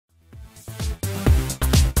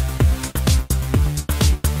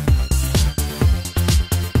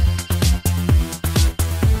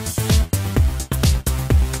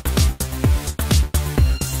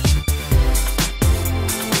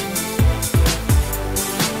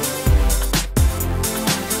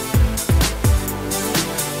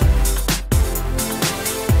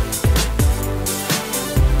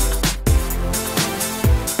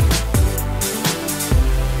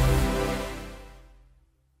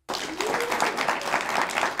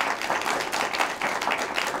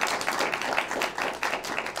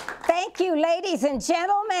Ladies and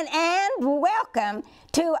gentlemen, and welcome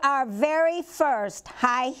to our very first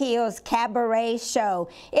High Heels Cabaret show.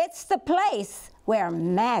 It's the place where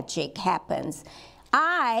magic happens.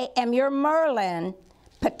 I am your Merlin,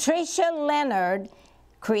 Patricia Leonard,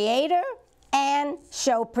 creator and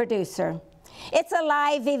show producer. It's a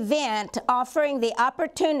live event offering the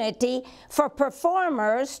opportunity for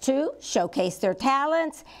performers to showcase their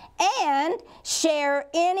talents and share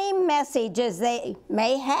any messages they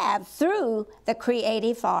may have through the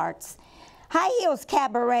creative arts. High Heels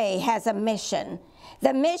Cabaret has a mission.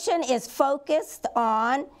 The mission is focused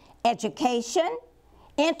on education,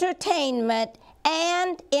 entertainment,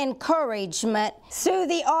 and encouragement. To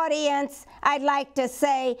the audience, I'd like to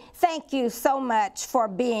say thank you so much for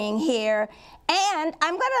being here. And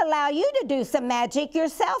I'm going to allow you to do some magic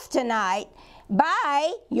yourself tonight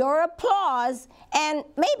by your applause and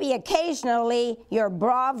maybe occasionally your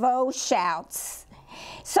bravo shouts.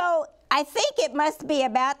 So I think it must be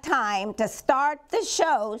about time to start the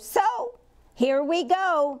show. So here we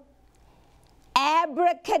go.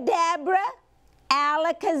 Abracadabra,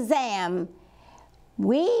 alakazam.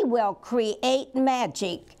 We will create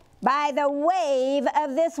magic by the wave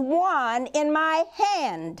of this wand in my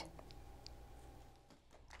hand.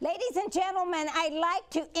 Ladies and gentlemen, I'd like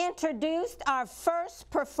to introduce our first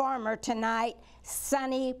performer tonight,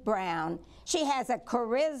 Sunny Brown. She has a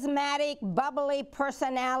charismatic, bubbly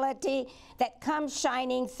personality that comes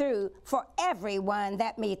shining through for everyone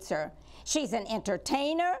that meets her. She's an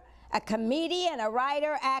entertainer, a comedian, a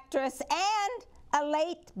writer, actress, and a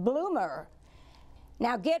late bloomer.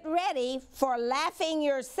 Now get ready for laughing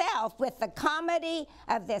yourself with the comedy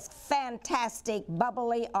of this fantastic,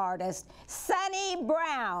 bubbly artist, Sunny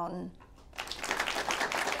Brown.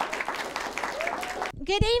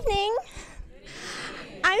 Good evening.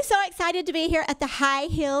 I'm so excited to be here at the High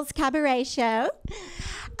Heels Cabaret show.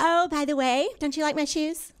 Oh, by the way, don't you like my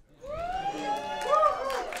shoes?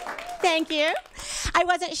 Thank you. I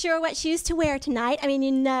wasn't sure what shoes to wear tonight. I mean,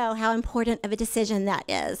 you know how important of a decision that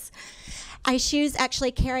is. Our shoes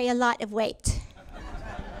actually carry a lot of weight.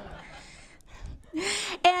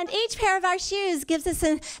 And each pair of our shoes gives us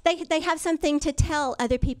they have something to tell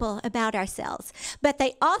other people about ourselves, but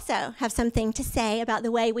they also have something to say about the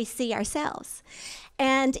way we see ourselves.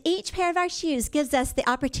 And each pair of our shoes gives us the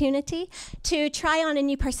opportunity to try on a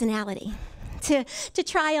new personality, to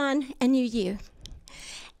try on a new you.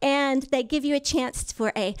 And they give you a chance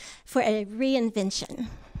for a reinvention.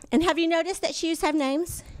 And have you noticed that shoes have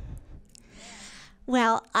names?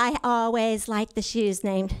 Well, I always like the shoes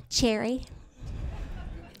named Cherry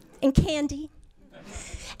and Candy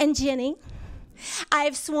and Jenny.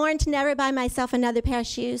 I've sworn to never buy myself another pair of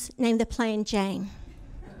shoes named the Plain Jane.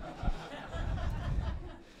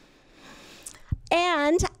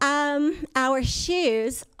 And our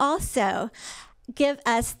shoes also give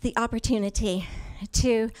us the opportunity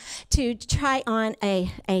to try on a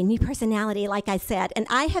new personality, like I said. And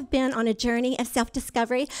I have been on a journey of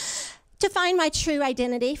self-discovery to find my true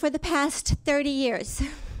identity for the past 30 years.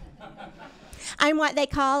 I'm what they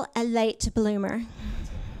call a late bloomer.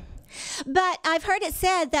 But I've heard it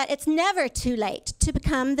said that it's never too late to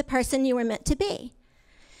become the person you were meant to be.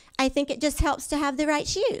 I think it just helps to have the right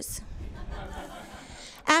shoes.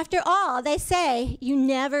 After all, they say you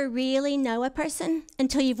never really know a person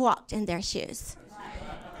until you've walked in their shoes.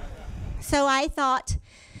 So I thought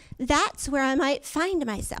that's where I might find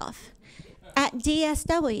myself. At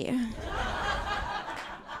DSW.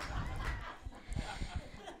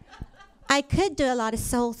 I could do a lot of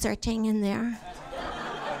soul searching in there.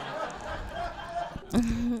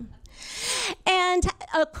 And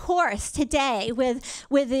of course, today, with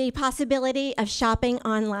the possibility of shopping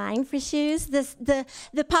online for shoes,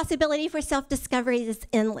 the possibility for self-discovery is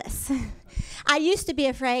endless. I used to be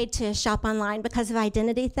afraid to shop online because of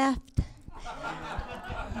identity theft.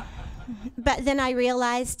 But then I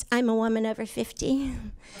realized I'm a woman over 50.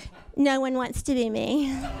 No one wants to be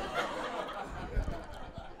me.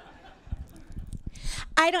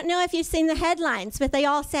 I don't know if you've seen the headlines, but they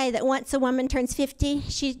all say that once a woman turns 50,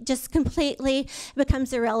 she just completely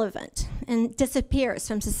becomes irrelevant and disappears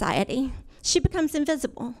from society. She becomes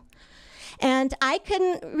invisible. And I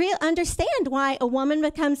couldn't understand why a woman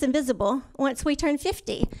becomes invisible once we turn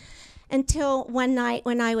 50 until one night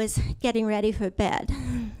when I was getting ready for bed.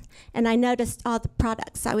 And I noticed all the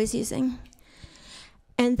products I was using.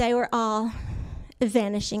 And they were all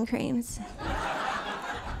vanishing creams.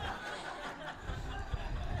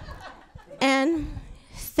 And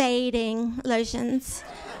fading lotions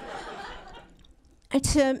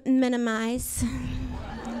to minimize,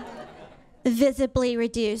 visibly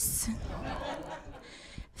reduce,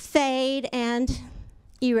 fade, and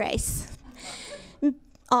erase.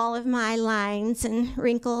 all of my lines and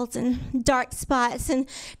wrinkles and dark spots and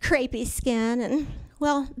crepey skin and,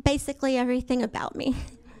 well, basically everything about me.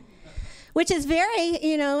 Which is very,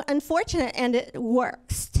 unfortunate, and it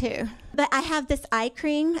works too. But I have this eye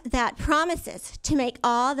cream that promises to make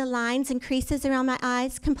all the lines and creases around my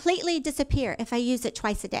eyes completely disappear if I use it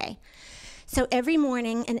twice a day. So every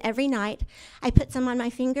morning and every night, I put some on my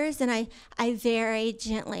fingers and I very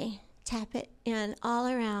gently tap it in all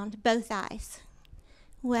around both eyes.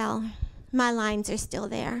 Well, my lines are still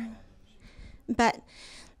there, but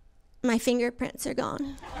my fingerprints are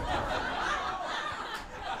gone.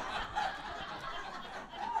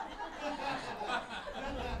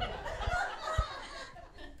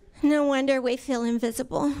 No wonder we feel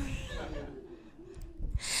invisible.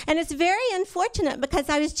 And it's very unfortunate because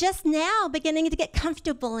I was just now beginning to get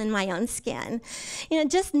comfortable in my own skin.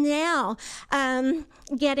 Just now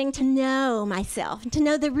getting to know myself, to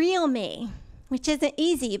know the real me, which isn't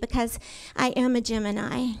easy because I am a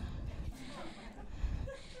Gemini.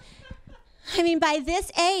 By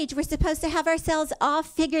this age, we're supposed to have ourselves all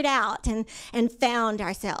figured out and found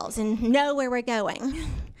ourselves and know where we're going.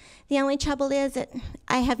 The only trouble is that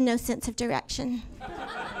I have no sense of direction.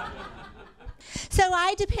 So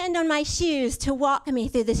I depend on my shoes to walk me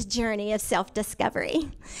through this journey of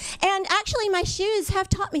self-discovery. And actually, my shoes have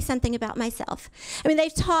taught me something about myself.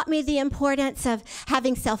 They've taught me the importance of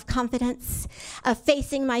having self-confidence, of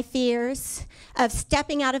facing my fears, of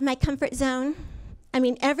stepping out of my comfort zone.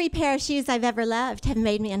 Every pair of shoes I've ever loved have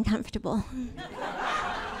made me uncomfortable.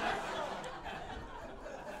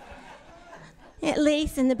 At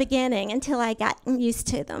least in the beginning, until I got used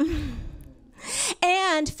to them.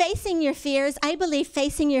 And facing your fears, I believe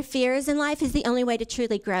facing your fears in life is the only way to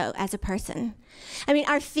truly grow as a person.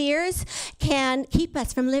 Our fears can keep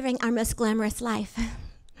us from living our most glamorous life.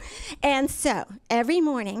 And so, every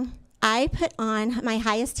morning, I put on my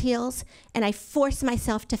highest heels and I force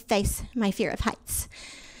myself to face my fear of heights.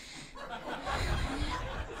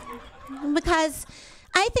 Because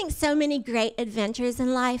I think so many great adventures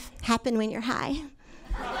in life happen when you're high.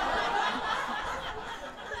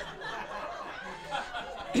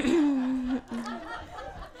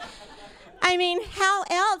 How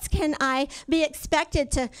else can I be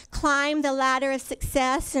expected to climb the ladder of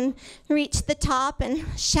success and reach the top and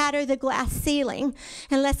shatter the glass ceiling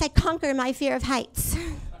unless I conquer my fear of heights?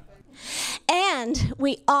 And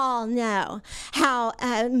we all know how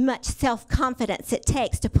much self-confidence it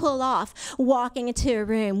takes to pull off walking into a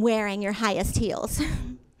room wearing your highest heels.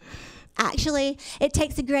 Actually, it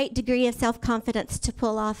takes a great degree of self-confidence to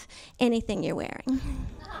pull off anything you're wearing.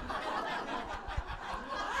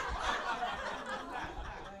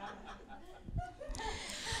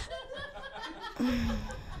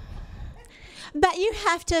 But you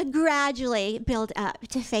have to gradually build up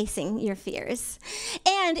to facing your fears.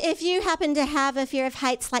 And if you happen to have a fear of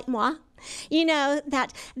heights like moi,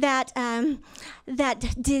 that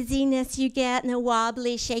dizziness you get and the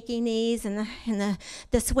wobbly, shaky knees and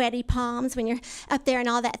the sweaty palms when you're up there in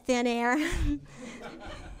all that thin air.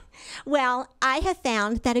 Well, I have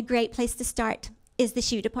found that a great place to start is the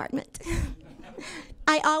shoe department.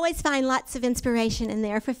 I always find lots of inspiration in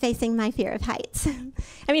there for facing my fear of heights.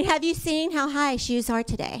 Have you seen how high shoes are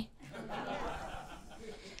today?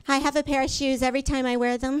 I have a pair of shoes. Every time I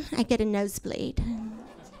wear them, I get a nosebleed.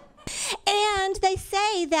 And they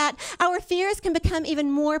say that our fears can become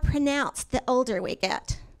even more pronounced the older we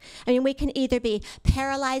get. We can either be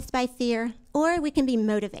paralyzed by fear or we can be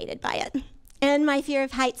motivated by it. And my fear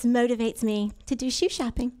of heights motivates me to do shoe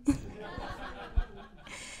shopping.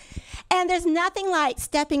 And there's nothing like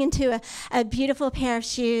stepping into a beautiful pair of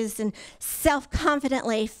shoes and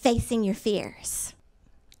self-confidently facing your fears.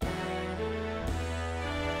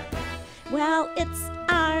 Well, it's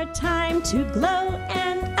our time to glow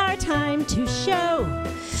and our time to show.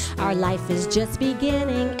 Our life is just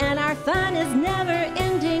beginning and our fun is never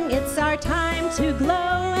ending. It's our time to glow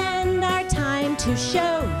and our time to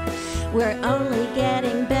show. We're only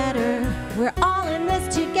getting better. We're all in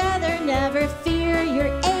this together. Never fear your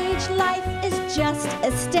age. Life is just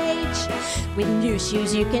a stage. With new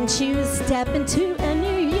shoes you can choose. Step into a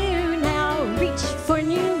new you. Now reach for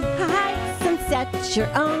new heights and set your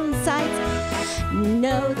own sights.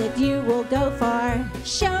 Know that you will go far.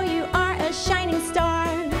 Show you are a shining star.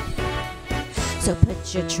 So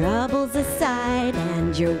put your troubles aside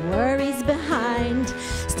and your worries behind.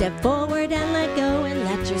 Step forward and let go and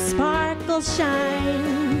let your sparkle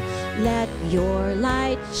shine. Let your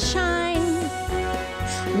light shine.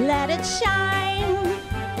 Let it shine.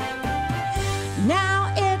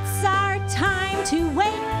 Now it's our time to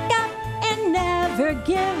wake up and never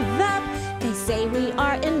give up. They say we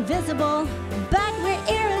are invisible, but we're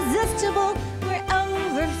irresistible. We're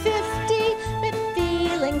over 50, but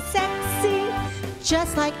feeling sexy,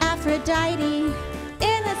 just like Aphrodite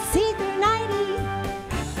in a see-through nightie.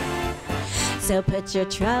 So put your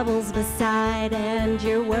troubles beside and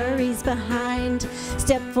your worries behind.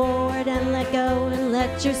 Step forward and let go and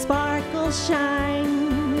let your sparkle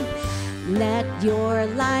shine. Let your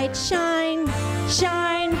light shine,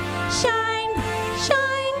 shine, shine,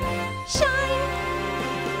 shine, shine.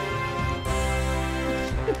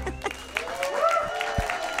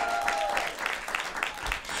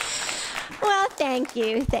 Well, thank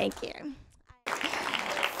you, thank you.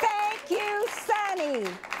 Thank you, Sunny.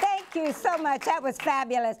 Thank you so much. That was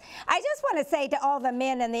fabulous. I just want to say to all the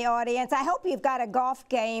men in the audience, I hope you've got a golf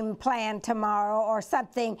game planned tomorrow or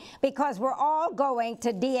something, because we're all going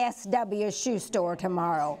to DSW shoe store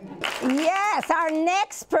tomorrow. Yes, our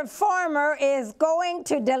next performer is going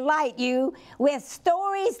to delight you with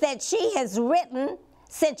stories that she has written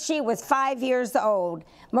since she was 5 years old.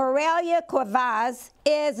 Morelia Cuevas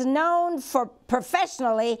is known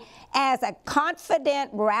professionally as a confident,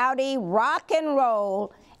 rowdy rock and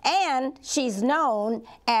roll, and she's known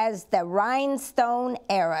as the Rhinestone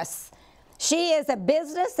Heiress. She is a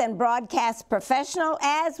business and broadcast professional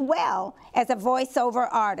as well as a voiceover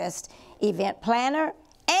artist, event planner,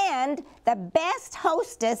 and the best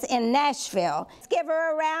hostess in Nashville. Let's give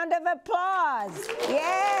her a round of applause.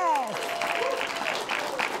 Yes.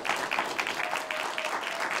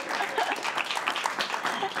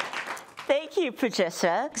 Thank you,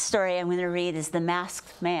 Patricia. The story I'm going to read is The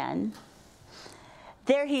Masked Man.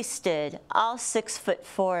 There he stood, all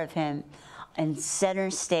 6'4" of him, on center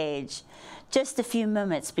stage, just a few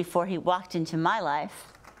moments before he walked into my life.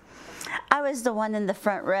 I was the one in the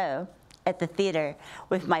front row at the theater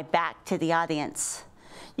with my back to the audience.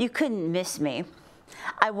 You couldn't miss me.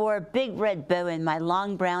 I wore a big red bow in my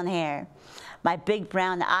long brown hair. My big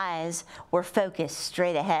brown eyes were focused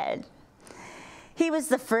straight ahead. He was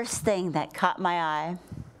the first thing that caught my eye.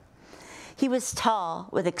 He was tall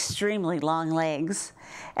with extremely long legs,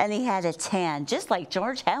 and he had a tan just like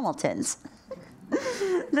George Hamilton's.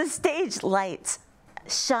 The stage lights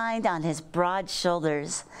shined on his broad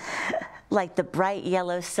shoulders like the bright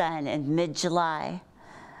yellow sun in mid-July.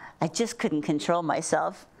 I just couldn't control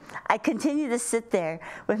myself. I continued to sit there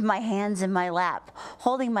with my hands in my lap,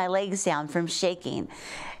 holding my legs down from shaking,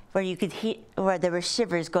 where there were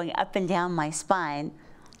shivers going up and down my spine.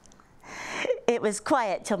 It was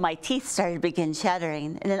quiet till my teeth started to begin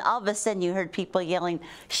chattering, and then all of a sudden you heard people yelling,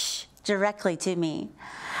 "Shh," directly to me.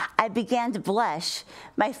 I began to blush.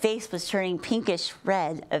 My face was turning pinkish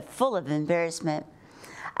red, full of embarrassment.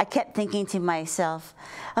 I kept thinking to myself,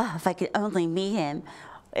 oh, if I could only meet him,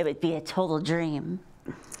 it would be a total dream.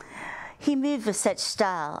 He moved with such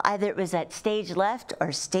style, either it was at stage left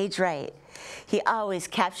or stage right. He always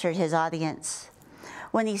captured his audience.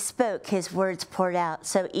 When he spoke, his words poured out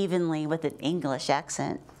so evenly with an English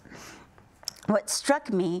accent. What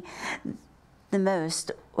struck me the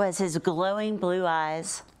most was his glowing blue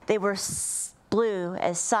eyes. They were blue,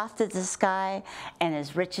 as soft as the sky and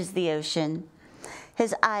as rich as the ocean.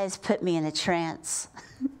 His eyes put me in a trance.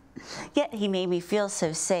 Yet he made me feel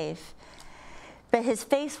so safe. But his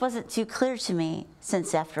face wasn't too clear to me,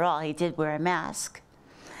 since after all, he did wear a mask.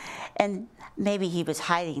 And maybe he was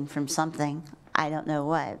hiding from something. I don't know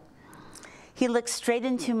what. He looked straight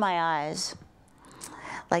into my eyes,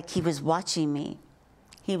 like he was watching me.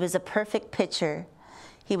 He was a perfect picture.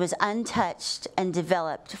 He was untouched and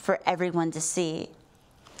developed for everyone to see.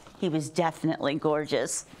 He was definitely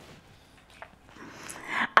gorgeous.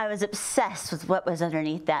 I was obsessed with what was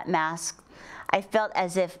underneath that mask. I felt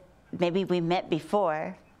as if maybe we met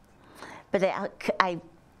before, but I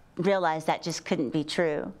realized that just couldn't be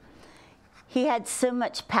true. He had so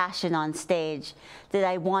much passion on stage that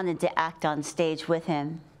I wanted to act on stage with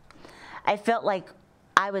him. I felt like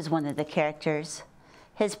I was one of the characters.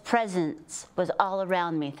 His presence was all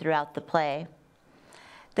around me throughout the play.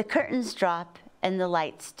 The curtains dropped and the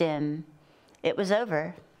lights dim. It was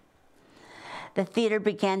over. The theater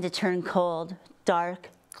began to turn cold, dark,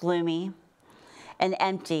 gloomy, and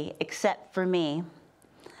empty, except for me.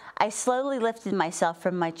 I slowly lifted myself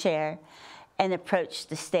from my chair and approached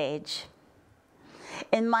the stage.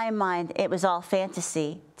 In my mind, it was all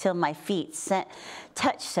fantasy till my feet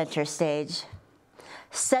touched center stage.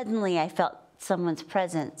 Suddenly, I felt someone's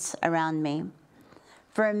presence around me.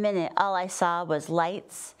 For a minute, all I saw was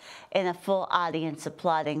lights and a full audience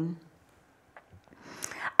applauding.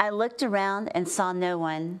 I looked around and saw no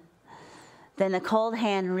one. Then a cold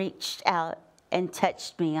hand reached out and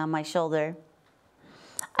touched me on my shoulder.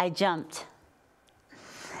 I jumped.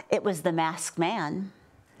 It was the masked man.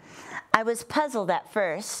 I was puzzled at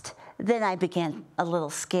first, then I began a little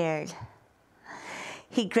scared.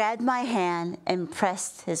 He grabbed my hand and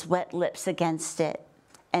pressed his wet lips against it,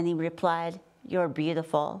 and he replied, "You're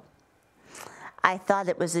beautiful." I thought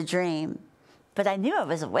it was a dream, but I knew I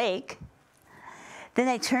was awake. Then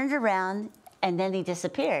I turned around, and then he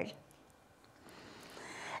disappeared.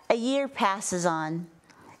 A year passes on.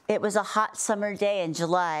 It was a hot summer day in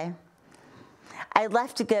July. I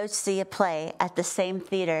left to go see a play at the same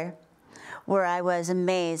theater where I was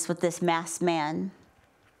amazed with this masked man.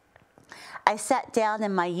 I sat down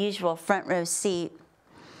in my usual front row seat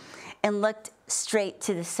and looked straight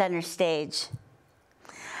to the center stage.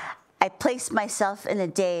 I placed myself in a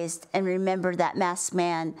daze and remembered that masked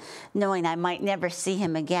man, knowing I might never see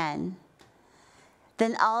him again.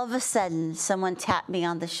 Then all of a sudden, someone tapped me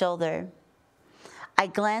on the shoulder. I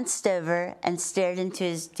glanced over and stared into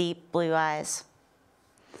his deep blue eyes.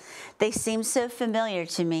 They seemed so familiar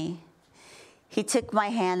to me. He took my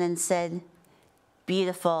hand and said,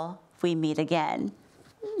 "Beautiful, we meet again."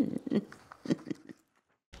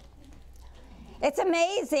 It's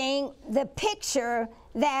amazing the picture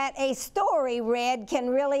that a story read can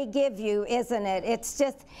really give you, isn't it? It's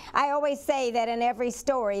just, I always say that in every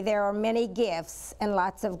story there are many gifts and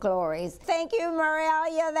lots of glories. Thank you,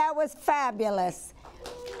 Marialia, that was fabulous.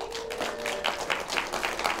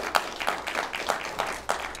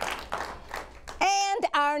 And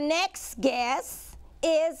our next guest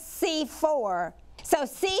is C4. So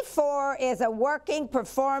C4 is a working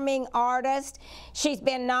performing artist. She's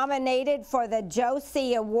been nominated for the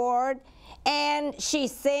Josie Award, and she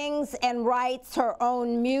sings and writes her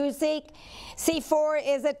own music. C4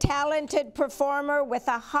 is a talented performer with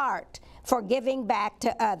a heart for giving back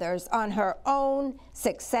to others on her own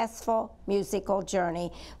successful musical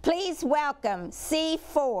journey. Please welcome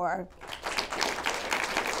C4.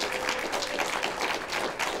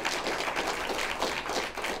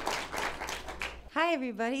 Hi,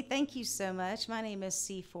 everybody. Thank you so much. My name is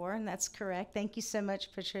C4, and that's correct. Thank you so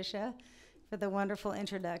much, Patricia, for the wonderful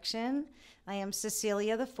introduction. I am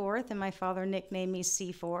Cecilia the Fourth, and my father nicknamed me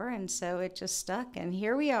C4, and so it just stuck, and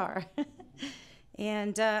here we are.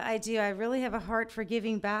 And I really have a heart for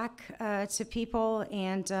giving back to people,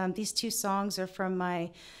 and these two songs are from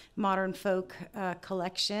my modern folk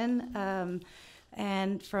collection,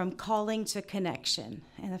 and from Calling to Connection.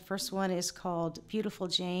 And the first one is called Beautiful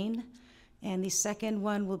Jane, and the second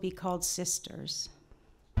one will be called Sisters.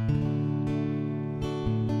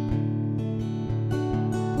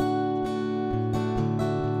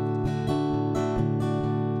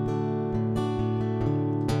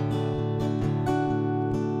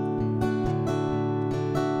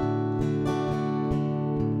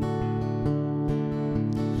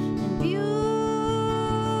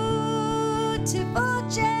 Beautiful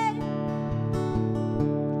Jane,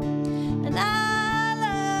 and I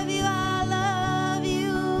love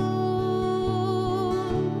you.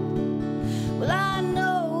 Well, I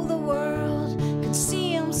know the world can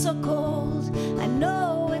seem so cold. I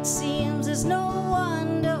know it seems there's no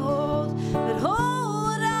one to hold. But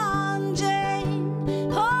hold on,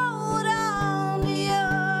 Jane, hold on to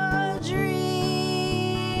your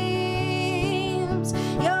dreams.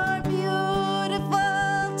 You're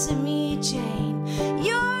beautiful to me, Jane.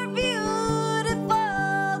 You're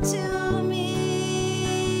beautiful to me.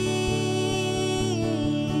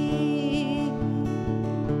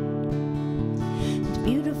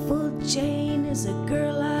 Beautiful Jane is a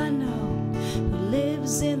girl I know who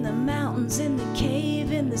lives in the mountains, in the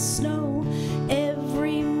cave, in the snow.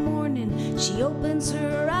 Every morning she opens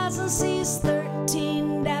her eyes and sees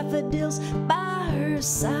 13 daffodils by her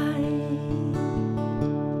side.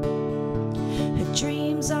 Her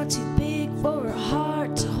dreams are too big for her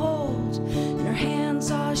heart to hold, and her hands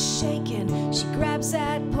are shaking. She grabs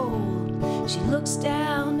that pole. She looks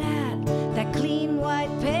down at that clean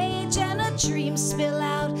white page, and her dreams spill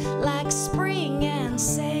out like spring and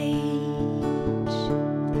sage.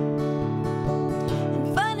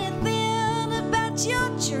 And funny thing about your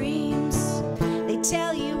dreams, they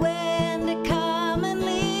tell you when to come and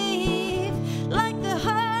leave. Like the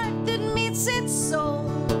heart that meets its soul,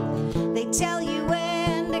 they tell you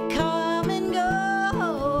when to come and go.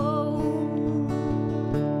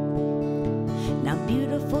 Now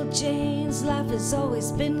beautiful Jane's life has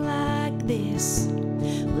always been like this.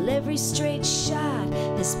 Well, every straight shot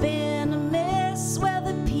has been a miss. Where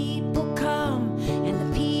the people come and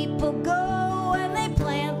the people go, and they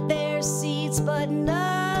plant their seeds, but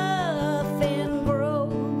nothing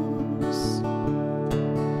grows.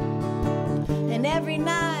 And every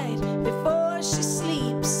night before she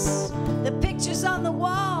sleeps, the pictures on the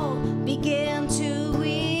wall begin to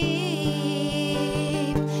weep.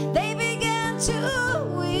 They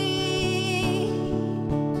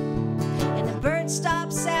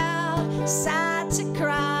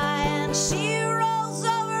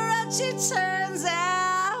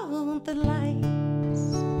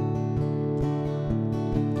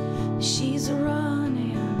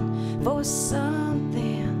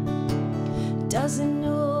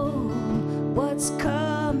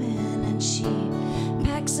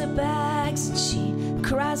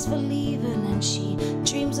cries for leaving, and she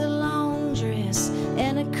dreams a long dress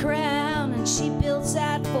and a crown, and she builds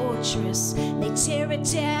that fortress. They tear it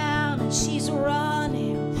down, and she's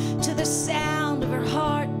running to the sound of her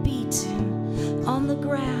heart beating on the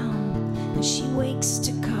ground, and she wakes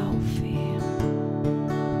to coffee.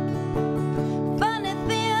 Funny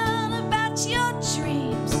thing about your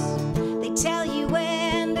dreams, they tell you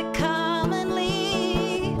when to come and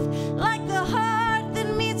leave, like the heart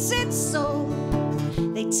that meets its soul.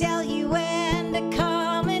 They tell you when to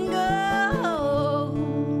come and go.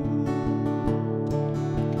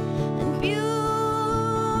 And beautiful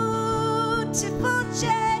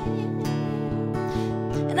Jane,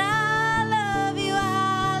 and I love you,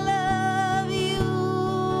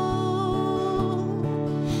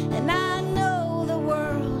 and I know the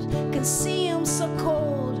world can seem so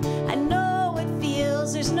cold. I know it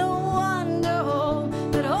feels there's no one to hold,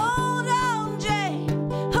 but hold on, Jane,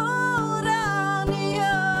 hold on to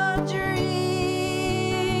your dreams.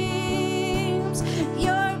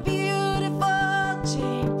 You're beautiful,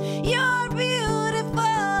 Jane, you're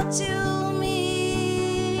beautiful to me.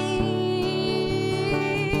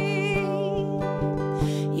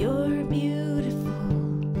 You're beautiful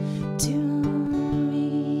to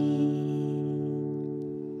me.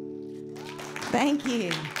 Thank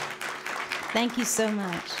you. Thank you so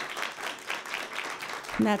much.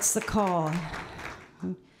 And that's the call.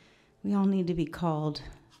 We all need to be called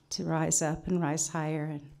to rise up and rise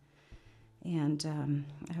higher. And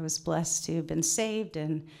I was blessed to have been saved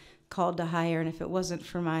and called to higher. And if it wasn't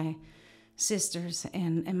for my sisters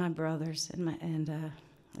and my brothers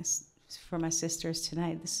for my sisters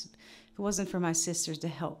tonight, if it wasn't for my sisters to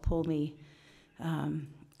help pull me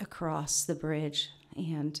across the bridge,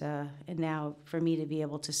 and now for me to be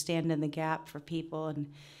able to stand in the gap for people and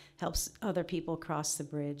help other people cross the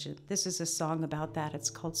bridge. And this is a song about that. It's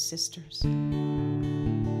called Sisters.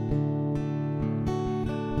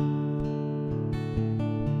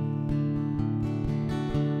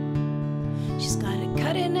 She's got a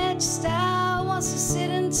cutting-edge style, wants to sit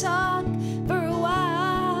and talk for a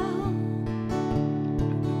while,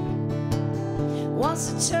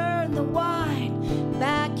 wants to turn the wine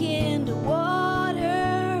back into water,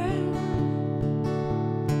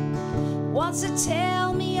 wants to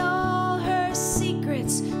tell me all her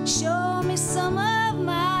secrets, show me some of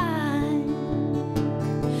mine.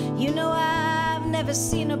 You know, I've never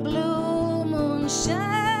seen a blue moon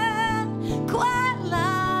shine quite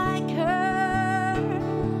like her,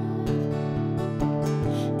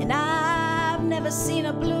 and I've never seen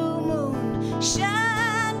a blue moon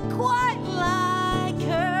shine quite like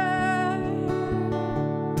her.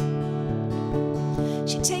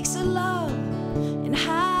 She takes her love and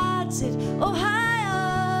hides it, oh,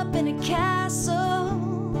 high up in a castle.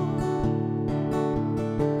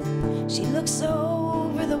 She looks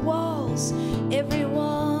over the walls every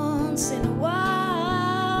once in a while.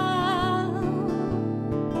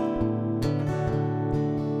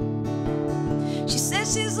 She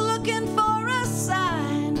says she's looking for a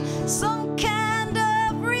sign, some kind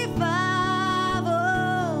of revival,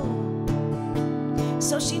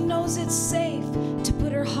 so she knows it's safe to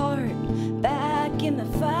put her heart back in the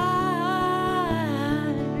fire.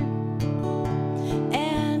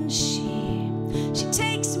 And she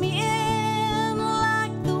takes me in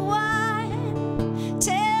like the wine,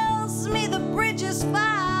 tells me the bridge is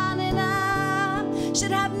fine, and I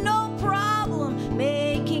should have no problem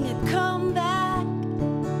making a comeback.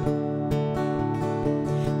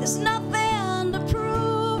 There's nothing to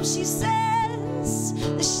prove, she says.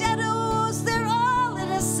 The shadows, they're all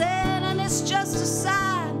innocent, and it's just a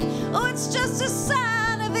sign. Oh, it's just a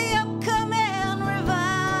sign of the upcoming revival.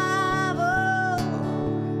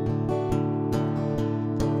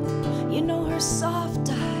 You know, her soft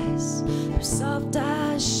eyes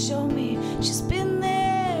show me she's been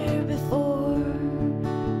there before.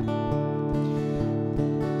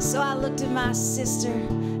 So I looked at my sister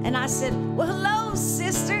and I said, well, hello,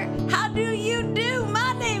 sister. How do you do?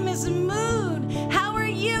 My name is Moon. How are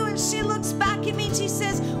you? And she looks back at me and she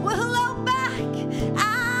says, well, hello back.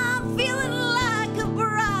 I'm feeling like a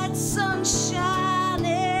bright sun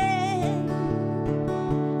shining.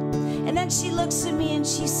 And then she looks at me and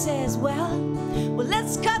she says, well,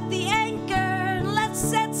 let's cut the anchor and let's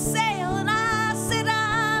set sail. And I said,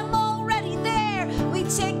 I'm already there. We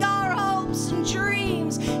take our hopes and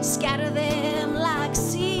dreams, scatter them like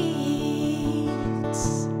seeds.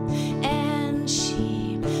 And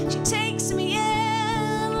she takes me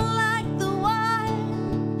in like the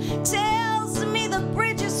wine, tells me the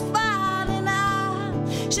bridge is fine, and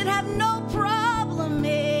I should have no problem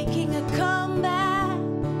making a comeback.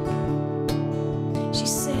 She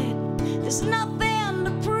said, there's nothing to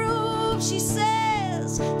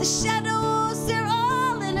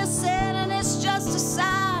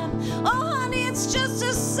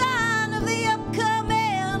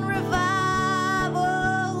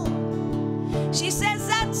She says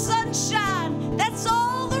that sunshine, that's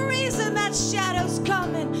all the reason that shadow's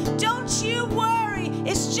coming. Don't you worry,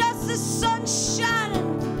 it's just the sun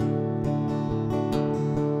shining.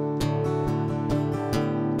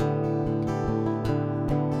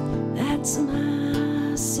 That's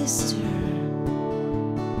my sister.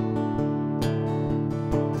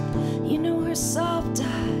 You know her soft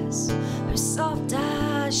eyes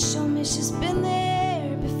show me she's been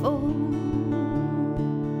there before.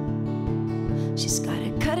 She's got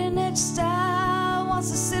a cutting edge style,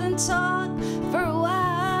 wants to sit and talk for a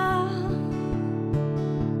while,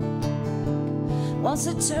 wants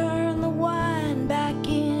to turn the wine back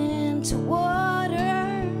into water.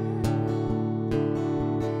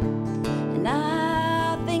 And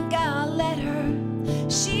I think I'll let her.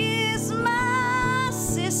 She's my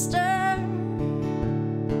sister.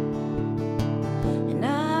 And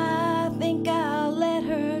I think I'll let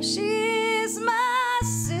her. She's my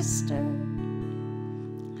sister.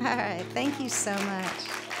 All right, thank you so much.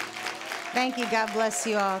 Thank you, God bless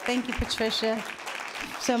you all. Thank you, Patricia,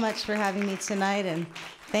 so much for having me tonight, and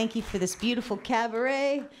thank you for this beautiful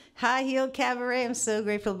cabaret, high heel cabaret. I'm so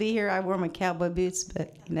grateful to be here. I wore my cowboy boots,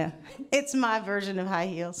 but you know, it's my version of high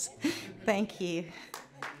heels. Thank you.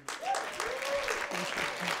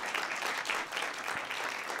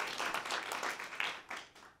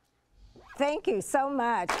 Thank you so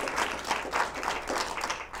much.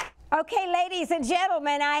 Okay, ladies and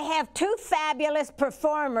gentlemen, I have two fabulous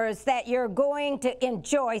performers that you're going to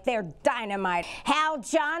enjoy. They're dynamite. Hal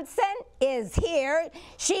Johnson is here.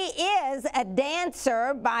 She is a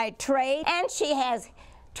dancer by trade, and she has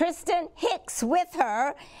Tristan Hicks with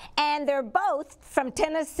her, and they're both from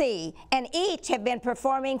Tennessee, and each have been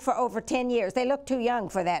performing for over 10 years. They look too young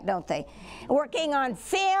for that, don't they? Working on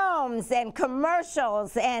films and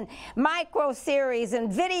commercials and micro-series and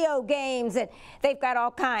video games, and they've got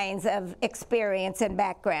all kinds of experience and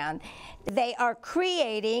background. They are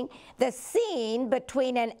creating the scene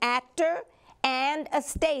between an actor and a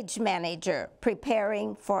stage manager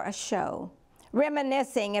preparing for a show,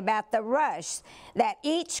 reminiscing about the rush that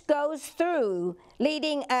each goes through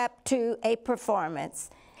leading up to a performance.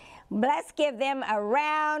 Let's give them a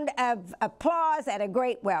round of applause and a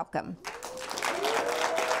great welcome.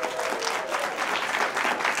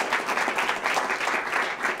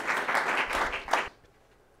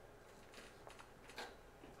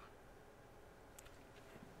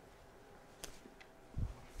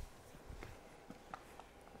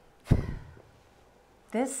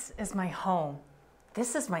 This is my home.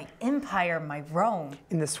 This is my empire, my Rome.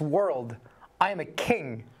 In this world, I am a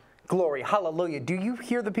king. Glory, hallelujah. Do you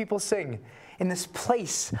hear the people sing? In this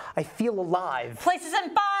place, I feel alive. Places in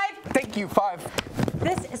 5. Thank you, 5.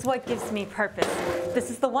 This is what gives me purpose. This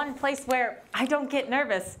is the one place where I don't get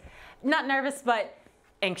nervous. Not nervous, but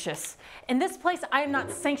anxious. In this place, I am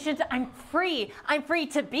not sanctioned. I'm free. I'm free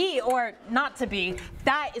to be or not to be.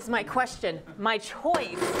 That is my question, my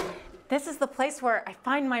choice. This is the place where I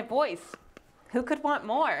find my voice. Who could want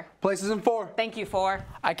more? Places in 4. Thank you, 4.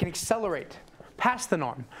 I can accelerate past the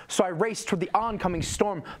norm. So I race toward the oncoming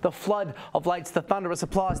storm, the flood of lights, the thunderous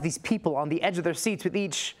applause, these people on the edge of their seats with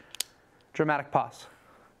each dramatic pause,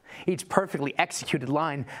 each perfectly executed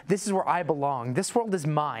line. This is where I belong. This world is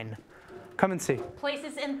mine. Come and see.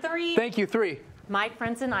 Places in 3. Thank you, 3. My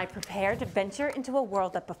friends and I prepare to venture into a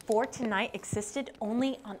world that before tonight existed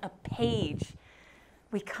only on a page.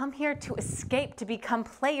 We come here to escape, to become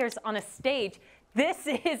players on a stage. This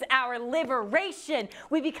is our liberation.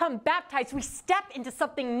 We become baptized. We step into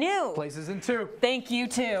something new. Places in 2. Thank you,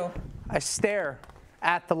 2. I stare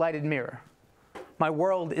at the lighted mirror. My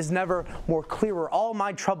world is never more clearer. All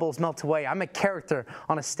my troubles melt away. I'm a character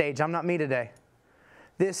on a stage. I'm not me today.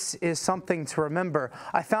 This is something to remember.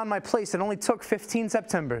 I found my place. It only took 15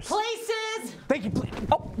 Septembers. Places! Thank you.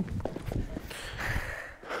 Oh.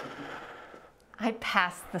 I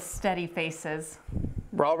passed the steady faces.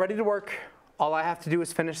 We're all ready to work. All I have to do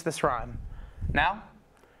is finish this rhyme. Now,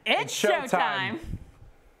 it's showtime.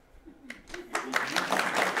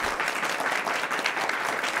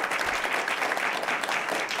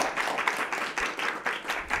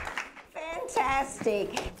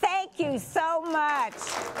 Fantastic. Thank you so much.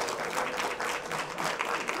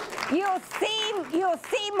 You'll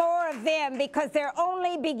see more of them because they're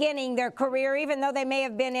only beginning their career, even though they may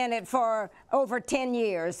have been in it for over 10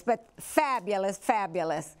 years. But fabulous,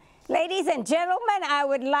 fabulous. Ladies and gentlemen, I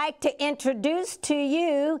would like to introduce to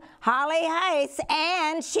you Holly Heiss,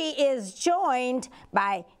 and she is joined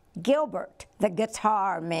by Gilbert, the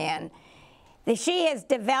guitar man. She has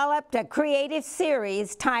developed a creative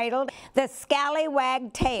series titled The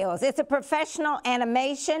Scallywag Tales. It's a professional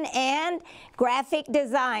animation and graphic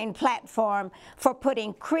design platform for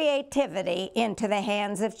putting creativity into the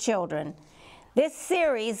hands of children. This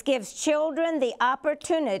series gives children the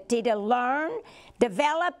opportunity to learn,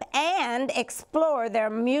 develop, and explore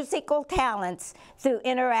their musical talents through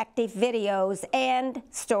interactive videos and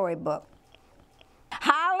storybook.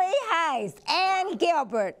 Holly Hayes and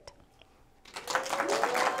Gilbert.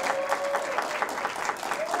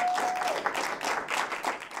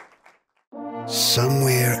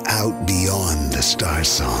 Somewhere out beyond the star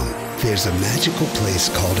song, there's a magical place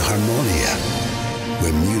called Harmonia,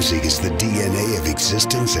 where music is the DNA of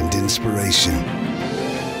existence and inspiration.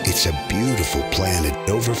 It's a beautiful planet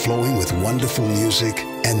overflowing with wonderful music,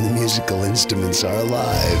 and the musical instruments are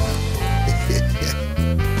alive.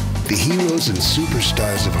 The heroes and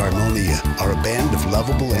superstars of Harmonia are a band of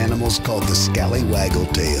lovable animals called the Scallywaggle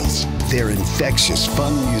Tales. Their infectious,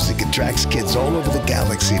 fun music attracts kids all over the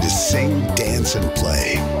galaxy to sing, dance, and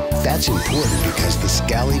play. That's important because the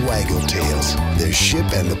Scallywaggle Tales, their ship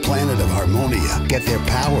and the planet of Harmonia, get their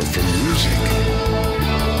power from music.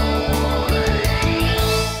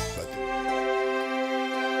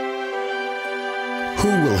 Who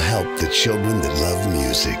will help the children that love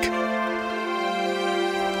music?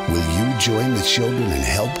 Will you join the children and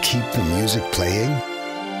help keep the music playing?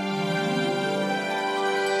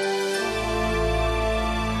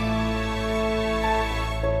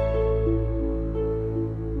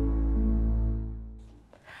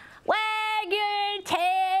 Wag your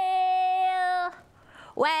tail,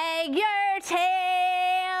 wag your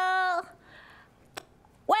tail,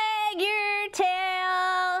 wag your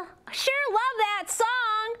tail. Sure love that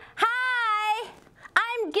song. Hi,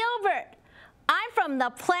 I'm Gilbert. I'm from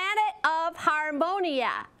the planet of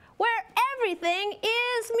Harmonia, where everything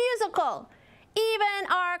is musical. Even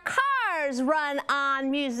our cars run on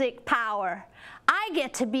music power. I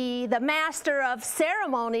get to be the master of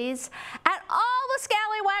ceremonies at all the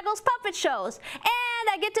Scallywaggles puppet shows, and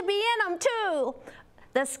I get to be in them too.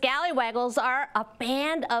 The Scallywaggles are a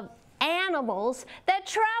band of animals that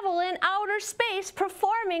travel in outer space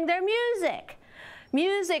performing their music.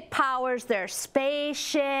 Music powers their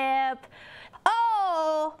spaceship.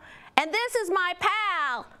 Oh, and this is my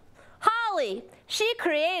pal, Holly. She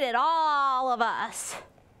created all of us.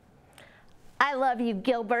 I love you,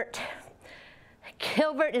 Gilbert.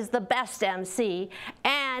 Gilbert is the best MC,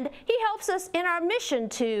 and he helps us in our mission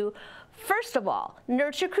to, first of all,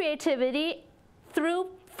 nurture creativity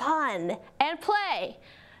through fun and play,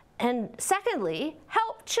 and secondly,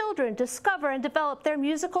 help children discover and develop their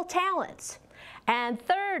musical talents, and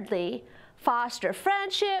thirdly, foster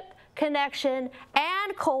friendship, connection,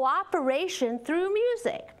 and cooperation through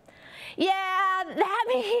music. Yeah, that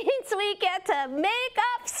means we get to make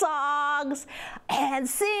up songs and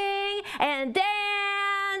sing and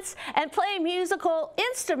dance and play musical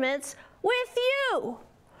instruments with you.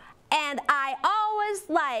 And I always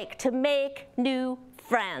like to make new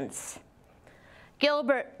friends.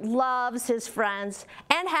 Gilbert loves his friends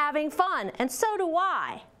and having fun, and so do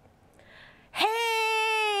I.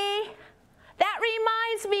 Hey, that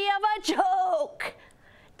reminds me of a joke.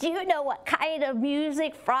 Do you know what kind of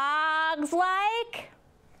music frogs like?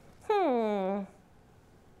 I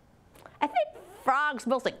think frogs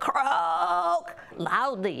mostly croak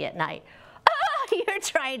loudly at night. Oh, you're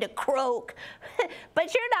trying to croak,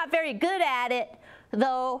 but you're not very good at it,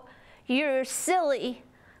 though. You're silly.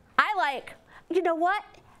 I like, you know what?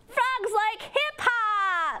 Frogs like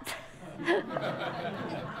hip-hop.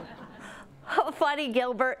 Funny,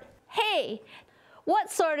 Gilbert. Hey,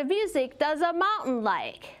 what sort of music does a mountain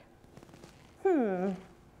like?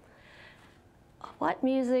 What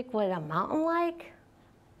music would a mountain like?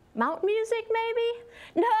 Mountain music, maybe?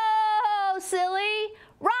 No, silly.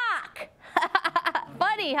 Rock.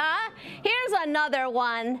 Funny, huh? Here's another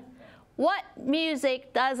one. What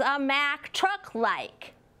music does a Mack truck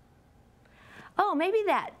like? Oh, maybe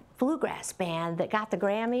that bluegrass band that got the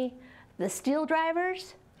Grammy, the Steel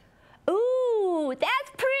Drivers? Ooh, that's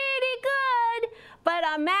pretty good, but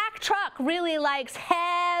a Mack truck really likes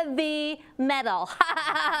heavy metal.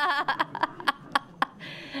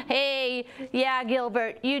 Hey, yeah,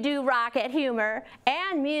 Gilbert, you do rocket humor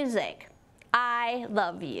and music. I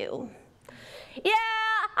love you. Yeah,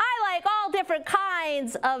 I like all different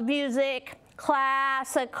kinds of music: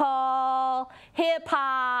 classical,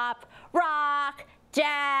 hip-hop, rock,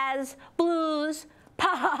 jazz, blues,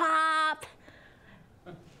 pop.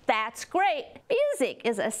 That's great. Music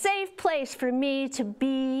is a safe place for me to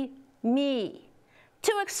be me,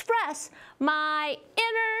 to express my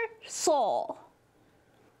inner soul.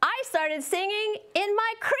 I started singing in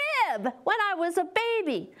my crib when I was a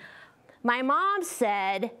baby. My mom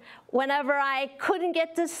said whenever I couldn't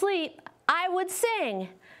get to sleep, I would sing.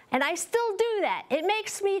 And I still do that. It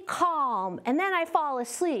makes me calm, and then I fall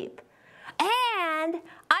asleep. And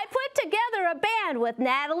I put together a band with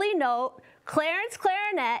Natalie Note, Clarence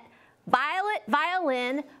clarinet, Violet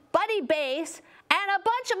violin, Buddy bass, and a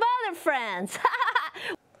bunch of other friends.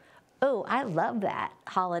 Oh, I love that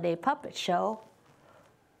holiday puppet show.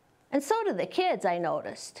 And so do the kids, I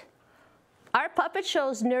noticed. Our puppet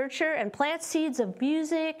shows nurture and plant seeds of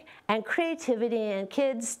music and creativity in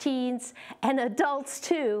kids, teens, and adults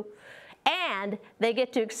too. And they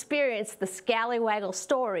get to experience the scallywaggle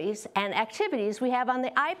stories and activities we have on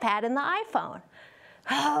the iPad and the iPhone.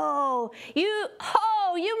 Oh, you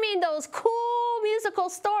mean those cool musical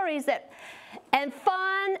stories and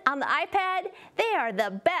fun on the iPad? They are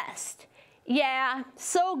the best. Yeah,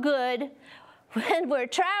 so good. When we're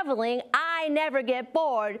traveling, I never get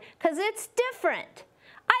bored because it's different.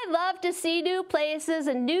 I love to see new places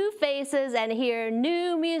and new faces and hear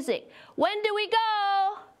new music. When do we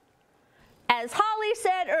go? As Holly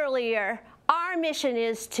said earlier, our mission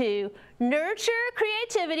is to nurture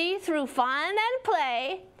creativity through fun and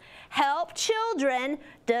play, help children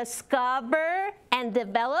discover and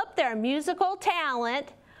develop their musical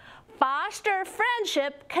talent, foster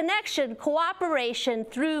friendship, connection, cooperation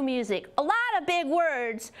through music. A lot of big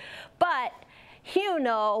words, but you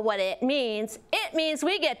know what it means. It means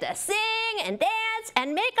we get to sing and dance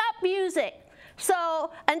and make up music. So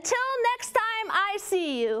until next time I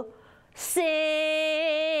see you,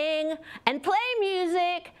 sing and play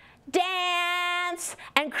music, dance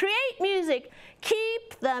and create music.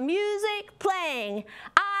 Keep the music playing.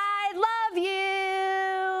 I love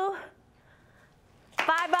you.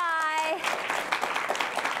 Bye-bye.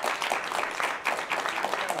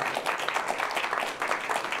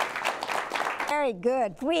 Very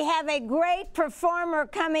good. We have a great performer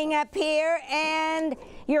coming up here, and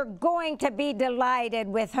you're going to be delighted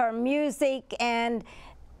with her music and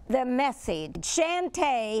the message.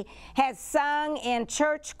 Shantae has sung in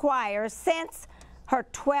church choirs since her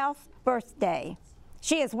 12th birthday.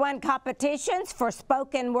 She has won competitions for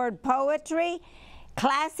spoken word poetry,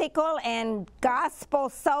 classical and gospel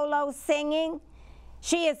solo singing.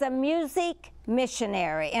 She is a music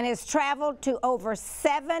missionary and has traveled to over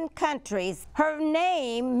 7 countries. Her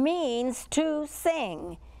name means to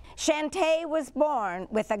sing. Shantae was born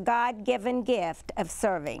with a God-given gift of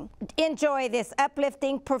serving. Enjoy this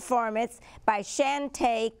uplifting performance by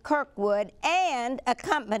Shantae Kirkwood and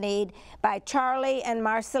accompanied by Charlie and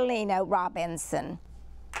Marcelina Robinson.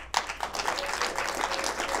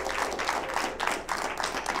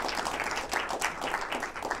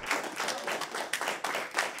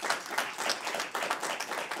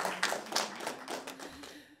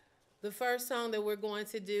 The first song that we're going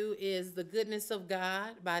to do is The Goodness of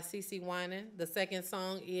God by CeCe Winans. The second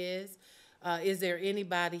song is There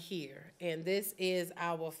Anybody Here? And this is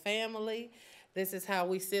our family. This is how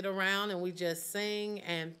we sit around and we just sing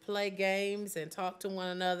and play games and talk to one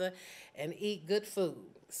another and eat good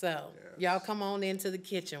food. So y'all come on into the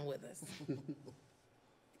kitchen with us.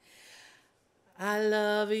 I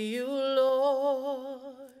love you, Lord,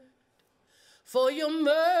 for your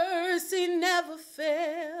mercy never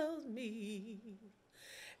failed me.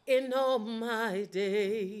 In all my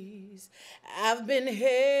days, I've been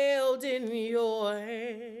held in your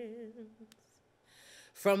hands.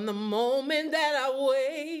 From the moment that I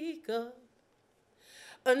wake up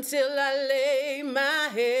until I lay my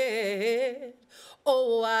head,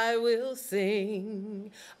 oh, I will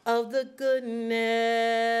sing of the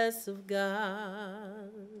goodness of God.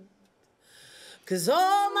 'Cause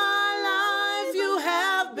all my life you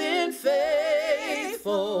have been faithful,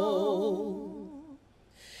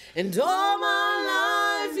 and all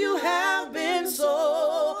my life you have been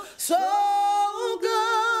so, so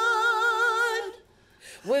good.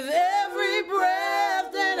 With every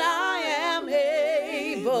breath that I am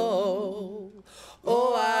able,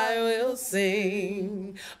 oh, I will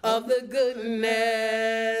sing of the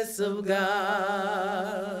goodness of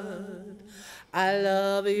God. I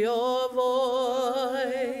love your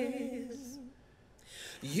voice.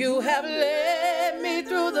 You have led me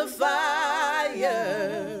through the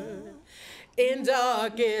fire in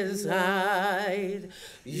darkest night.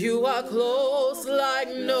 You are close like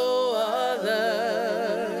no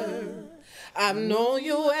other. I've known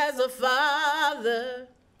you as a father.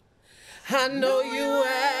 I know you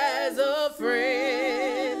as a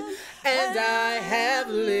friend. And I have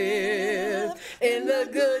lived in the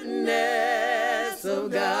goodness of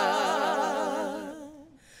God.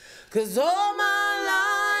 'Cause all my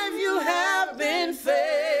life you have been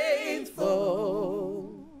faithful.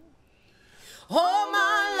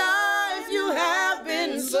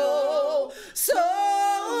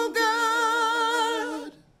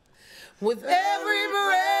 with every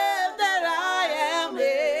breath that I am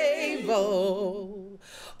able.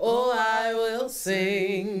 Oh, I will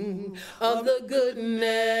sing of the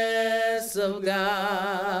goodness of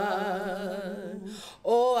God.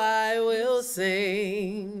 Oh, I will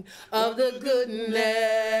sing of the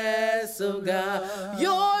goodness of God.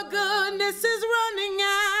 Your goodness is running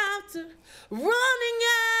after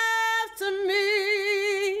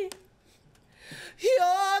me.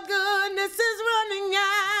 Your goodness is running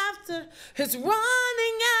after, it's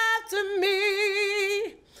running after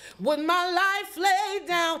me. With my life laid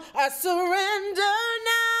down, I surrender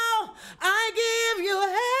now. I give you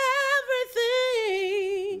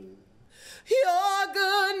everything. Your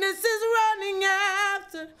goodness is running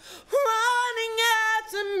after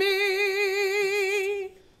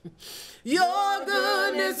me. Your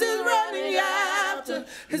goodness is running after,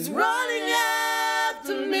 it's running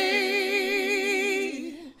after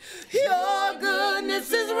me. Your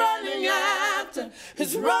goodness is running after,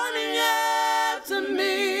 it's running after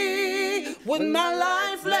me. With my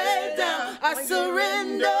life laid down, I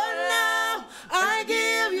surrender now. I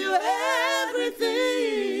give you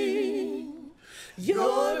everything.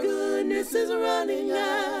 Your goodness is running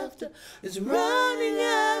after, it's running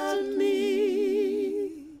after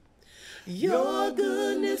me. Your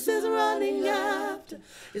goodness is running after,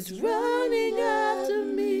 it's running after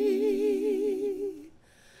me.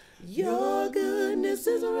 Your goodness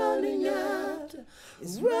is running after,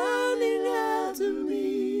 it's running after me.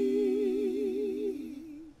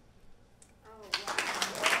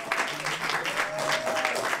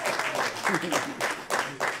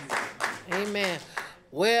 Amen.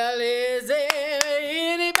 Well, is there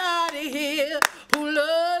anybody here who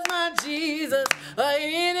loves my Jesus? Or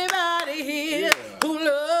anybody here who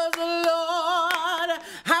loves the Lord?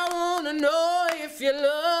 I want to know if you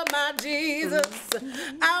love my Jesus.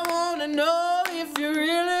 I want to know if you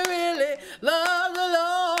really, really love the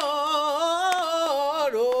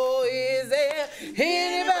Lord. Oh, is there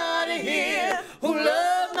anybody here who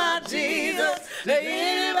loves my Jesus?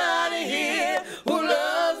 Anybody here who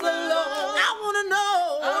loves the Lord? I want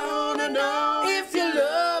to know if you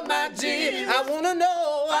love my Jesus. I want to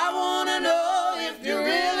know if you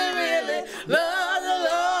really, really love the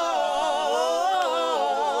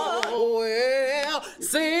Lord. Well,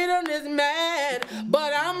 Satan is mad,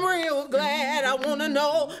 but I'm real glad. I want to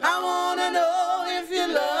know if you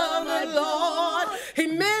love the Lord. He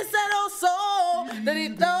missed that old soul that he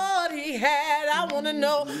thought he had. I want to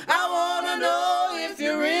know if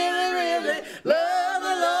you really, really love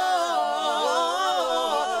the Lord.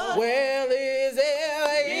 Well, is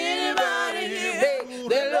there anybody here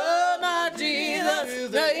that loves my Jesus? Is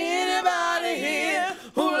there anybody here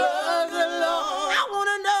who loves the Lord? I want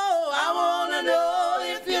to know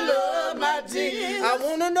if you love my Jesus. I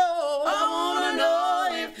want to know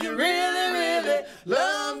if you really, really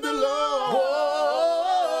love the Lord.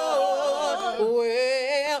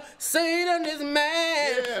 Well, Satan is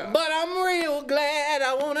mad, but I'm real glad.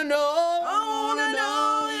 I want to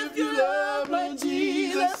know if you love my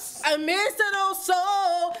Jesus. I missed that old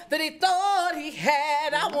soul that he thought he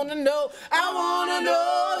had. I want to know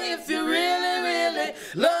if you really, really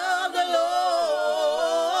love the Lord.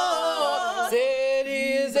 Said,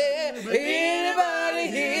 is there anybody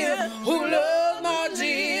here who loves my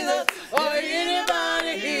Jesus? Or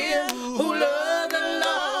anybody here who loves the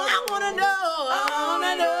Lord? I want to know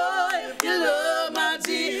if you love my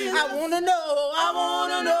Jesus. I want to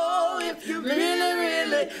know if you really,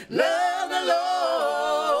 really love the Lord.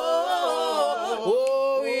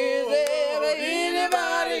 Oh, is there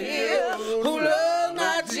anybody here who loves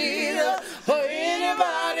my Jesus? Or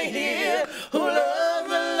anybody here who loves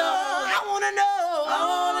the Lord? I want to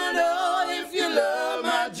know if you love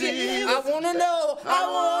my Jesus. I want to know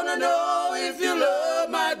if you love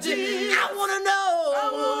my Jesus. I want to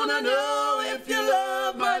know if you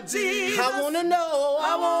love my Jesus. I want to know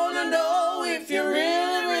if you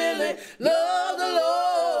really, really love the Lord.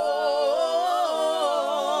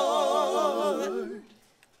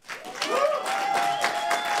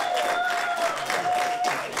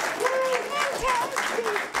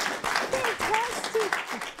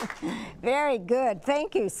 Very good.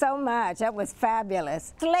 Thank you so much. That was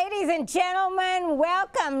fabulous. Ladies and gentlemen,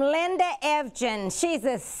 welcome Linda Evgen. She's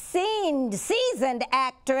a seasoned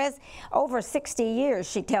actress. Over 60 years,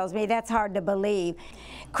 she tells me. That's hard to believe.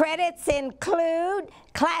 Credits include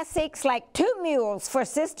classics like Two Mules for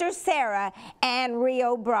Sister Sarah and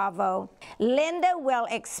Rio Bravo. Linda will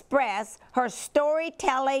express her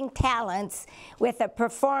storytelling talents with a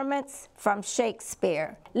performance from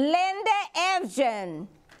Shakespeare. Linda Evgen.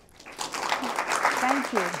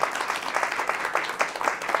 Thank you.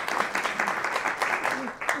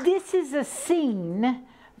 This This is a scene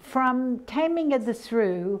from Taming of the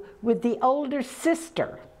Shrew with the older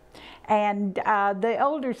sister. And the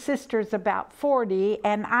older sister's about 40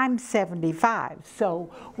 and I'm 75. So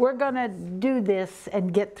we're gonna do this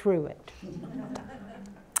and get through it.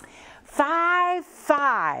 Fie,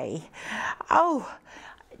 fie. Oh,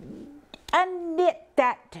 unknit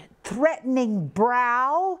that threatening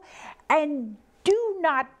brow and do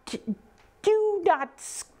not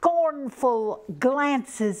scornful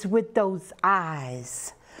glances with those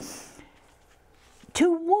eyes.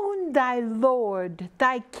 To wound thy lord,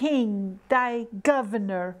 thy king, thy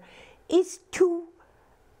governor, is to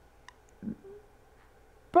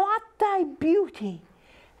blot thy beauty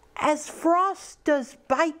as frost does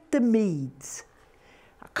bite the meads.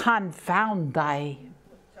 Confound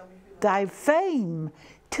thy fame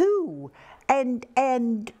too, and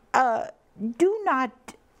do not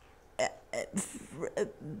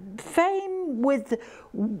fame with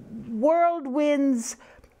whirlwinds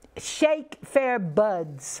shake fair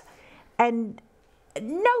buds, and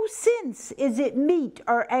no sense is it meet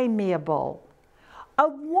or amiable. A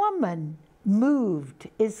woman moved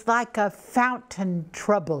is like a fountain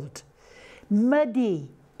troubled, muddy,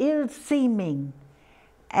 ill-seeming,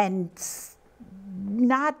 and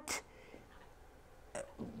not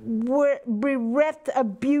bereft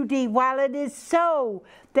of beauty, while it is so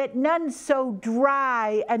that none so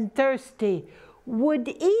dry and thirsty would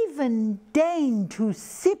even deign to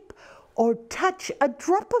sip or touch a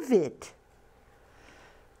drop of it.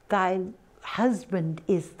 Thy husband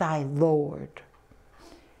is thy Lord,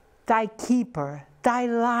 thy keeper, thy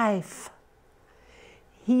life.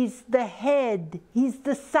 He's the head, he's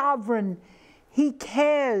the sovereign, he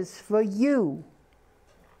cares for you.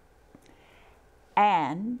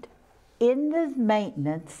 And in the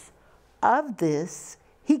maintenance of this,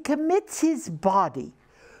 he commits his body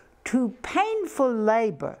to painful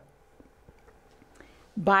labor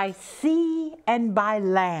by sea and by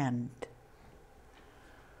land.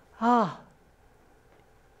 Ah,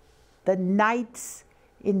 the nights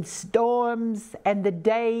in storms and the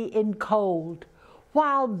day in cold,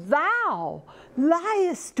 while thou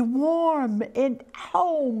liest warm in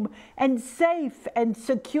home and safe and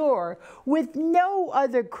secure, with no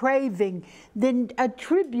other craving than a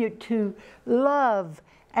tribute to love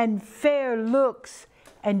and fair looks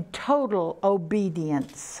and total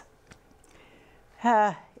obedience.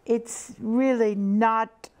 It's really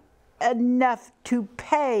not enough to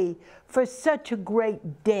pay for such a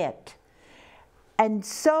great debt. And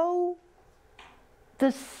so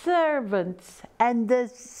the servants and the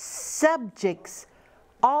subjects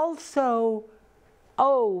also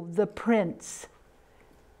owe the prince,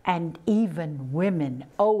 and even women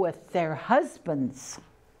oweth their husbands.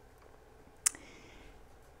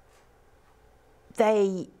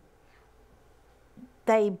 They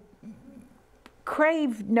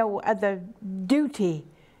crave no other duty,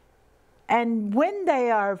 and when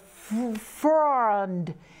they are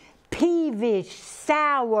frond, peevish,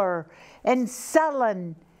 sour, and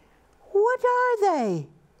sullen, what are they?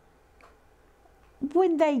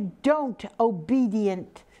 When they don't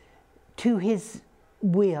obedient to his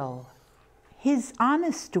will, his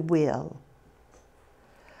honest will.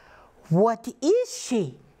 What is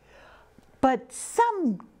she but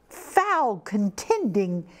some foul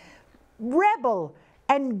contending rebel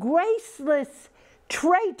and graceless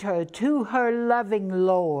traitor to her loving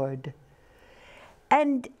Lord?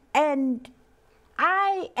 And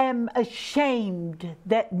I am ashamed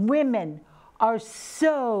that women are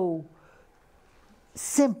so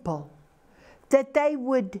simple that they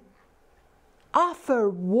would offer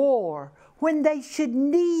war when they should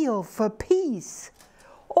kneel for peace,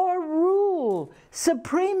 or rule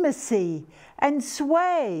supremacy and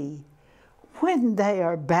sway when they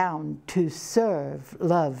are bound to serve,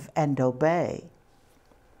 love, and obey.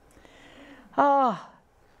 Ah,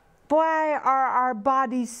 why are our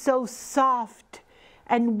bodies so soft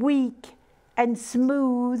and weak and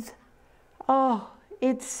smooth? Oh,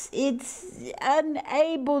 it's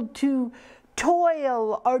unable to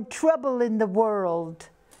toil or trouble in the world.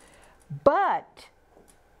 But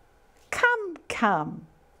come,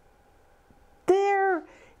 there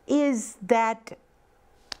is that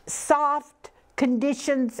soft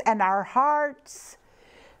conditions in our hearts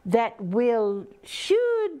that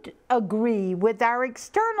should agree with our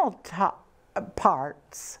external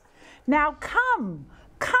parts. Now come,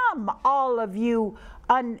 all of you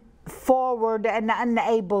forward and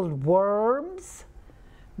unabled worms.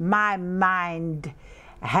 My mind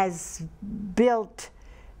has built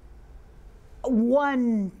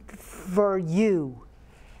one for you,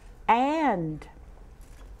 and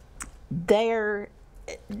there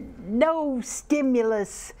no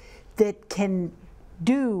stimulus that can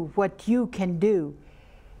do what you can do.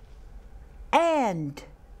 And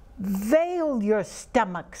veil your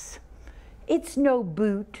stomachs. It's no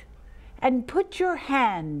boot. And put your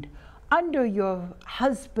hand under your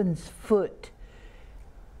husband's foot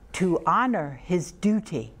to honor his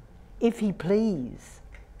duty, if he please.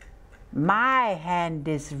 My hand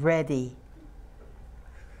is ready.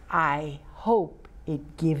 I hope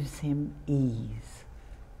it gives him ease.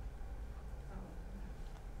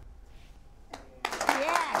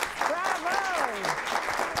 Yes, bravo.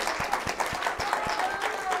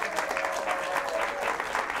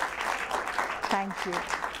 Thank you.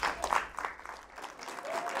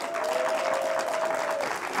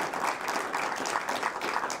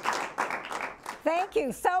 Thank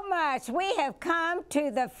you so much. We have come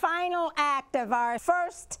to the final act of our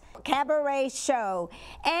first cabaret show,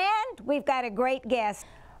 and we've got a great guest.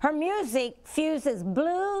 Her music fuses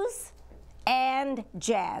blues and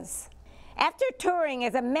jazz. After touring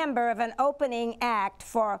as a member of an opening act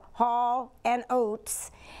for Hall and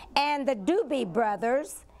Oates and the Doobie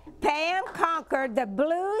Brothers, Pam conquered the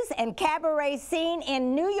blues and cabaret scene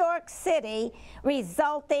in New York City,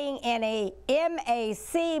 resulting in a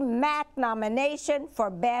MAC nomination for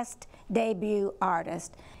Best Debut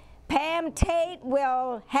Artist. Pam Tate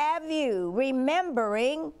will have you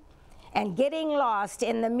remembering and getting lost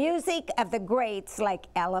in the music of the greats like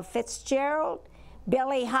Ella Fitzgerald,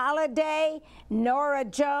 Billie Holiday, Norah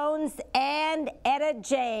Jones, and Etta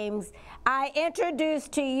James. I introduce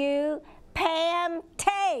to you Pam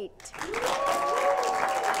Tate.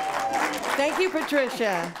 Thank you,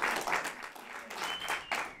 Patricia.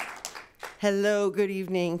 Hello, good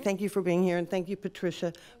evening. Thank you for being here, and thank you,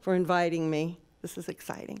 Patricia, for inviting me. This is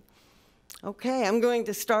exciting. Okay, I'm going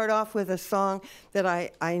to start off with a song that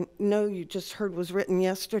I know you just heard was written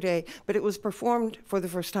yesterday, but it was performed for the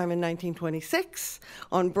first time in 1926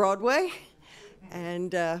 on Broadway,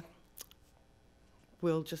 and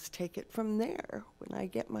we'll just take it from there when I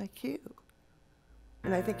get my cue.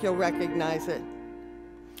 And I think you'll recognize it.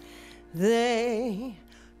 They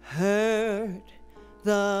heard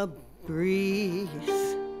the breeze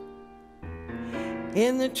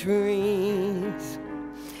in the trees,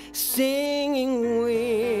 singing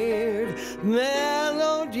weird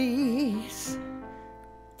melodies,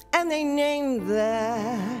 and they named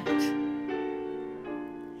that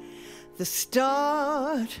the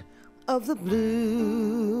start of the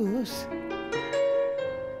blues.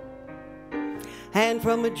 And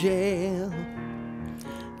from a jail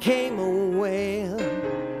came a wail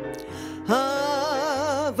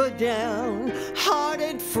of a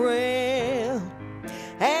downhearted frail,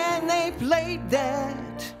 and they played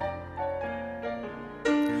that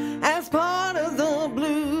as part of the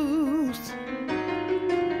blues.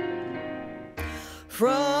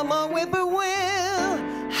 From a whippoorwill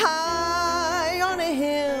high on a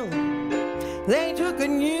hill, they took a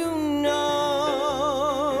new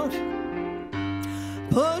note,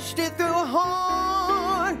 pushed it through a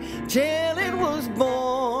horn till it was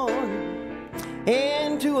born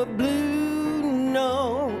into a blue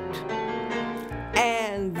note.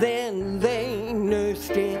 And then they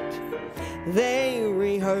nursed it, they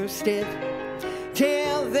rehearsed it,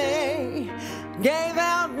 till they gave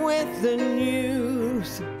out with the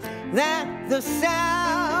news that the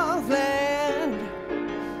Southland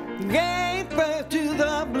gave birth to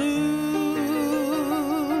the blues.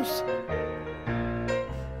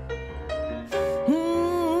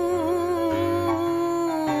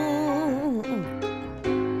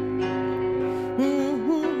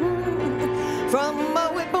 From a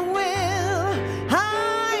whippoorwill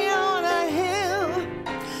high on a hill,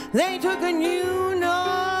 they took a new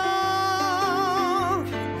note,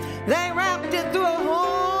 they wrapped it through a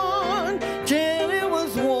horn till it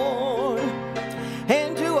was worn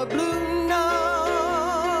into a blue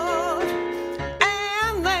note.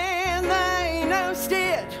 And then they nursed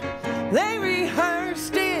it, they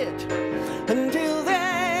rehearsed it, until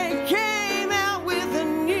they came out with the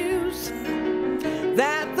news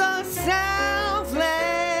that the Southland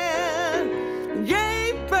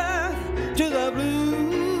gave birth to the blues.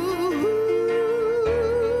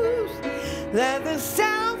 That the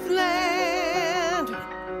Southland,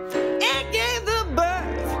 it gave the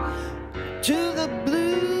birth to the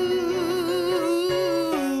blues.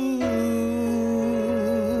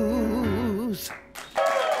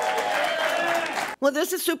 Well,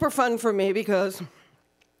 this is super fun for me because,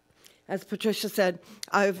 as Patricia said,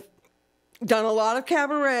 I've done a lot of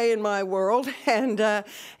cabaret in my world, and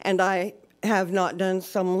I have not done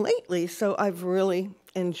some lately, so I've really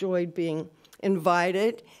enjoyed being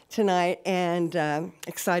invited tonight and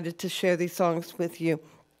excited to share these songs with you.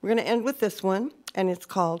 We're going to end with this one, and it's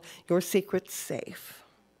called Your Secret's Safe.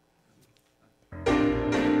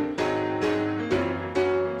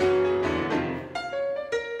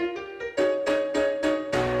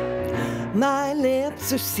 My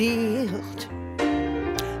lips are sealed.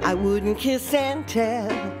 I wouldn't kiss and tell.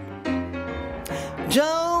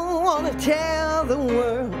 Don't want to tell the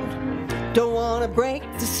world. Don't want to break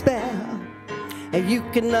the spell. And you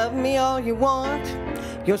can love me all you want.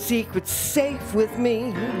 Your secret's safe with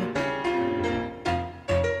me.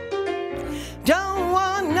 Don't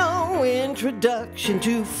want no introduction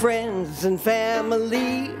to friends and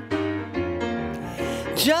family.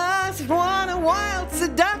 Just want a wild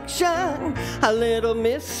seduction, a little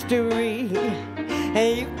mystery.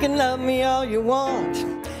 And you can love me all you want.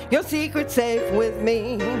 Your secret's safe with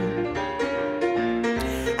me.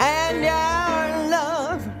 And our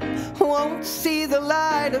love won't see the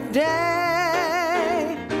light of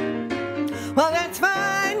day. Well, that's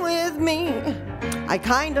fine with me. I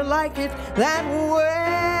kinda like it that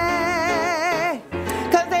way.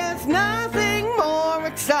 'Cause there's nothing more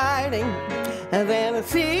exciting than a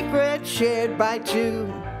secret shared by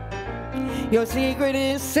two. Your secret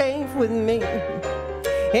is safe with me.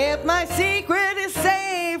 If my secret is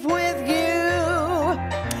safe with you,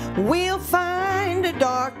 we'll find a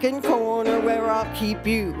darkened corner where I'll keep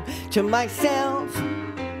you to myself.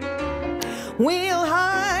 We'll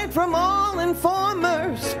hide from all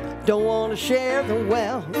informers, don't want to share the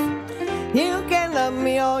wealth. You can love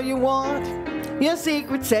me all you want, your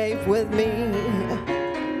secret's safe with me.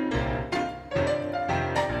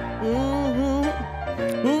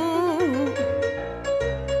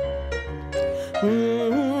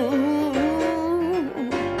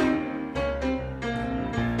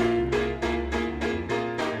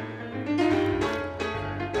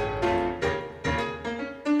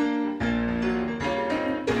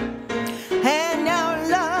 And our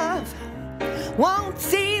love won't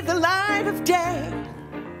see the light of day.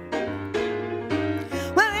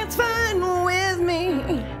 Well, it's fine with me.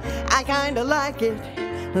 I kinda like it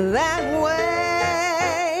that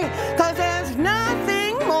way. 'Cause there's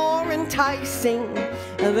nothing more enticing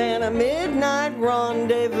than a midnight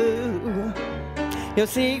rendezvous. Your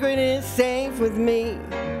secret is safe with me.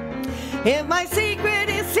 If my secret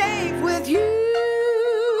is safe with you,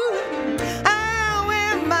 I'll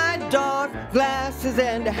wear my dark glasses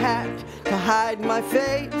and a hat to hide my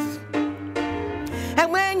face.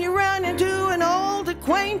 And when you run into an old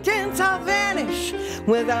acquaintance, I'll vanish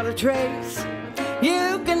without a trace.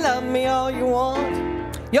 You can love me all you want,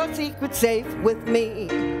 your secret's safe with me.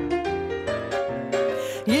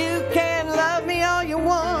 You can love me all you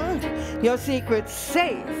want, your secret's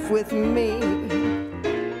safe with me.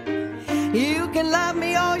 You can love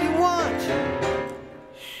me all you want.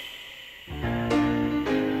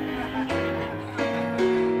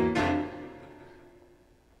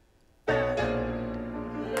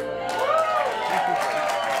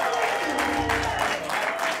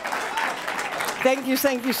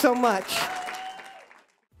 Thank you so much.